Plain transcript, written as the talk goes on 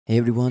Hey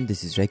everyone,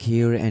 this is Rek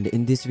here, and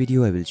in this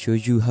video I will show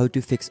you how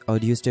to fix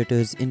audio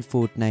stutters in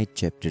Fortnite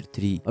Chapter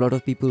 3. A lot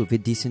of people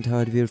with decent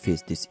hardware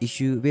face this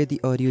issue where the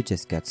audio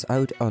just cuts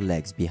out or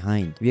lags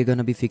behind. We are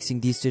gonna be fixing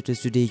these stutters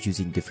today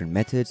using different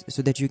methods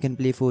so that you can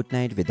play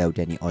Fortnite without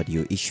any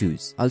audio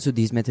issues. Also,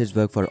 these methods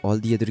work for all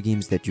the other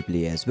games that you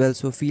play as well,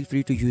 so feel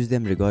free to use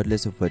them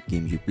regardless of what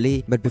game you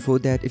play. But before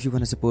that, if you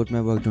wanna support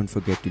my work, don't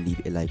forget to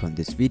leave a like on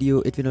this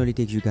video. It will only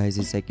take you guys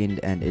a second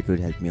and it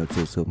would help me out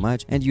so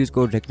much. And use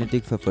code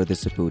REKNATIC for further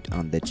support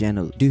on the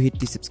channel. Do hit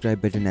the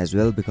subscribe button as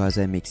well because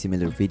I make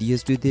similar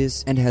videos to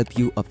this and help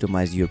you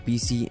optimize your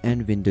PC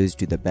and Windows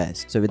to the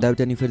best. So without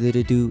any further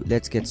ado,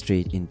 let's get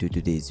straight into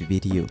today's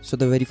video. So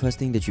the very first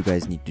thing that you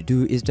guys need to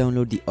do is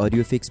download the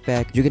audio fix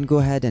pack. You can go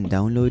ahead and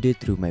download it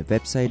through my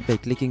website by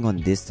clicking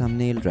on this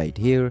thumbnail right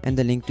here, and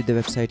the link to the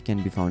website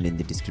can be found in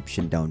the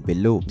description down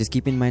below. Just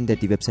keep in mind that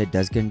the website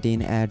does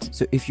contain ads,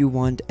 so if you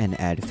want an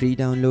ad-free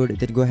download,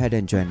 then go ahead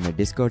and join my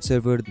Discord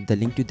server. The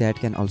link to that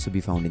can also be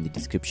found in the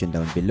description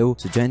down below.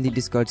 So join the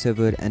Discord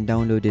server and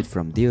download it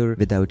from there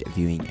without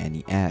viewing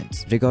any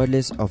ads.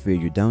 Regardless of where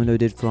you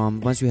download it from,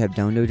 once you have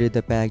downloaded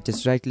the pack,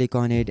 just right click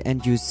on it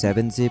and use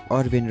 7-zip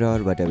or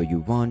WinRAR, whatever you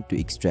want, to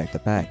extract the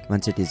pack.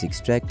 Once it is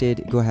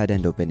extracted, go ahead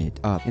and open it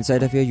up.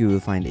 Inside of here you will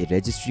find a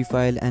registry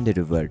file and a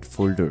revert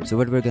folder. So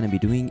what we're gonna be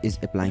doing is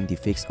applying the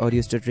Fix Audio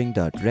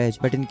Stuttering.reg,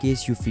 but in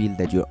case you feel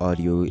that your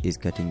audio is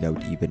cutting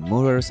out even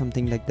more or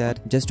something like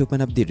that, just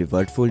open up the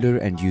revert folder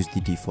and use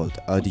the default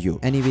audio.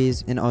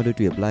 Anyways, in order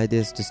to apply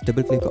this, just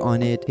double click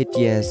on it, hit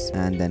yes,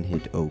 and then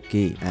hit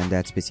OK, and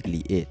that's basically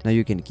it. Now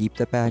you can keep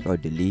the pack or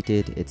delete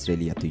it, it's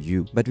really up to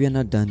you. But we are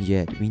not done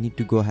yet. We need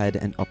to go ahead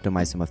and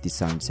optimize some of the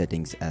sound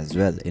settings as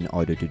well. In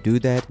order to do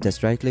that,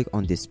 just right click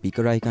on this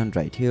speaker icon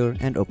right here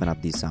and open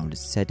up the sound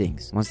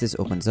settings. Once this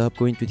opens up,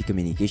 go into the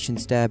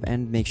communications tab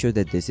and make sure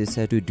that this is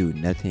set to do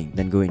nothing.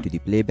 Then go into the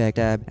playback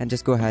tab and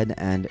just go ahead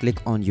and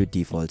click on your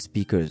default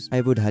speakers.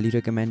 I would highly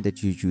recommend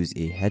that you use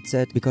a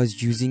headset,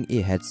 because using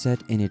a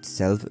headset in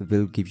itself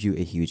will give you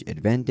a huge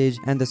advantage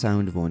and the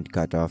sound won't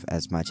cut off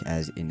as much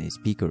as in a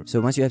speaker. So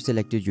once you have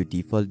selected your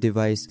default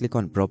device, click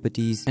on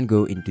properties and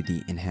go into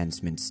the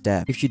enhancements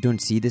tab. If you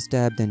don't see this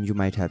tab, then you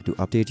might have to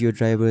update your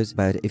drivers,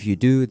 but if you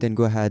do, then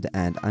go ahead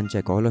and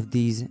uncheck all of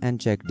these and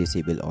check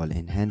disable all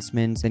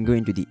enhancements. Then go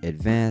into the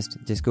advanced,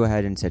 just go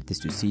ahead and set this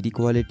to CD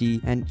quality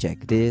and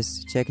check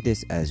this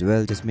as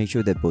well. Just make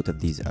sure that both of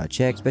these are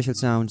checked. Special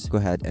sounds, go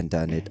ahead and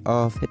turn it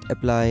off, hit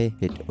apply,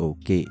 hit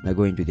OK. Now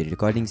go into the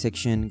recording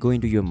section, go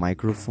into your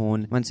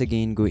microphone, once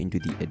again go into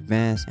the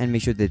advanced and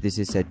make sure that this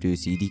is set to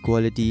CD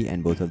quality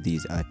and both of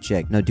these are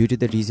checked. Now due to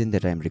the reason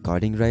that I'm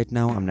recording right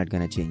now, I'm not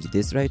gonna change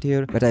this right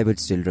here, but I would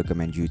still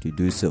recommend you to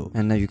do so.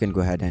 And now you can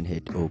go ahead and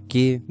hit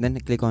OK, then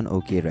click on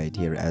OK right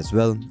here as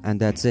well, and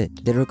that's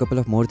it. There are a couple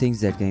of more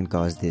things that can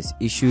cause this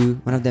issue.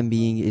 One of them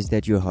being is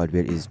that your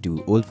hardware is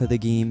too old for the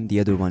game, the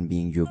other one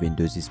being your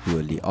Windows is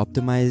poorly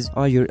optimized,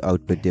 or your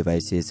output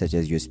devices such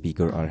as your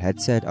speaker or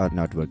headset are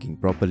not working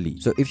properly.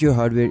 So if your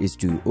hardware is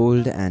too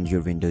old and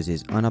your Windows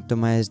is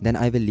unoptimized, then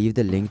I will leave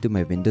the link to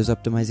my Windows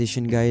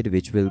optimization guide,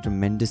 which will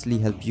tremendously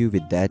help you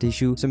with that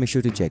issue, so make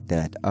sure to check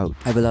that out.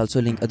 I will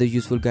also link other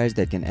useful guides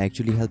that can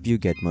actually help you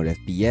get more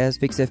FPS,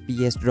 fix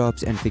FPS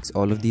drops, and fix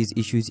all of these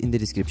issues in the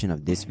description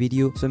of this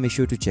video, so make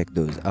sure to check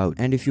those out.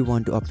 And if you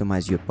want to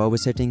optimize your power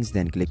settings,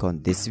 then click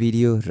on this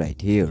video right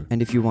here.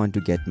 And if you want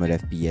to get more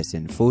FPS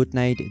in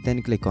Fortnite,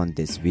 then click on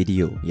this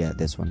video, yeah,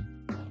 this one.